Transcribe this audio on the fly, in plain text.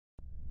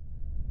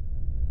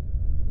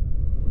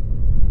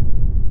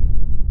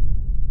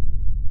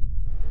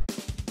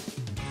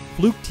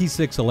Fluke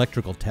T6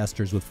 electrical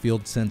testers with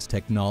FieldSense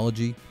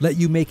technology let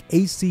you make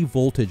AC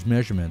voltage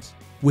measurements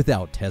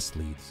without test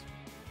leads.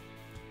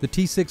 The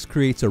T6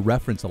 creates a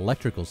reference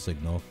electrical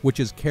signal which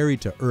is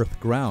carried to earth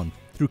ground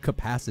through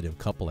capacitive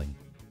coupling.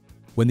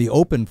 When the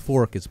open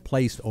fork is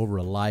placed over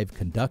a live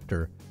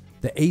conductor,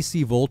 the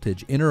AC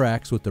voltage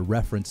interacts with the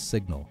reference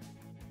signal.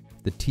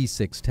 The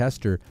T6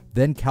 tester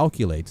then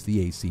calculates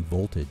the AC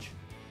voltage.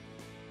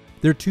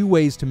 There are two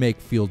ways to make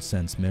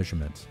FieldSense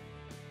measurements.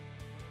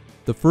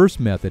 The first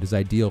method is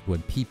ideal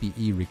when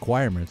PPE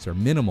requirements are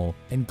minimal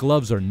and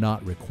gloves are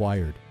not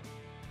required.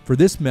 For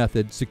this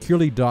method,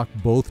 securely dock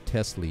both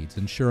test leads,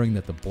 ensuring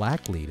that the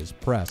black lead is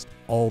pressed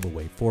all the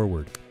way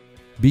forward.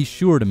 Be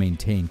sure to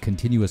maintain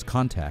continuous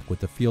contact with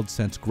the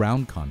FieldSense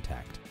ground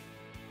contact.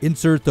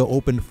 Insert the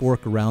open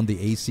fork around the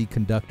AC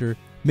conductor,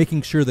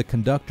 making sure the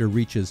conductor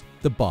reaches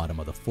the bottom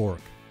of the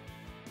fork.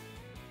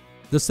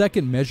 The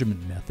second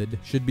measurement method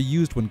should be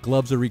used when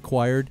gloves are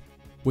required,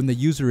 when the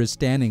user is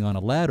standing on a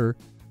ladder,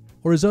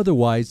 or is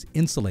otherwise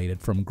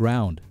insulated from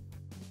ground.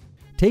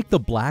 Take the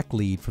black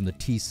lead from the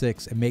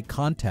T6 and make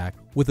contact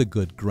with a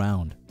good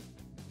ground.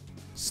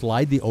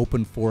 Slide the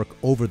open fork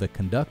over the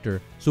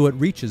conductor so it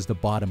reaches the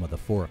bottom of the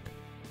fork.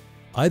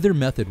 Either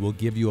method will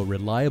give you a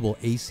reliable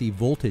AC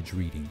voltage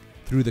reading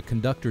through the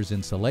conductor's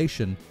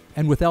insulation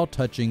and without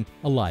touching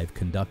a live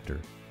conductor.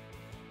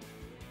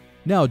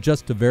 Now,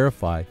 just to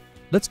verify,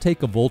 let's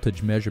take a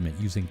voltage measurement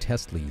using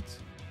test leads.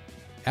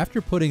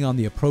 After putting on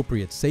the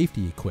appropriate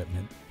safety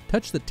equipment,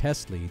 touch the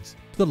test leads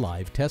to the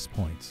live test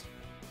points.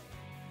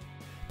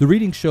 The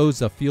reading shows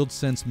the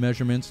FieldSense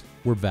measurements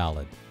were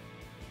valid.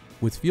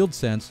 With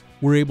FieldSense,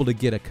 we're able to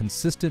get a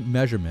consistent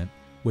measurement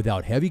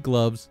without heavy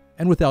gloves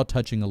and without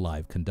touching a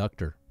live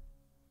conductor.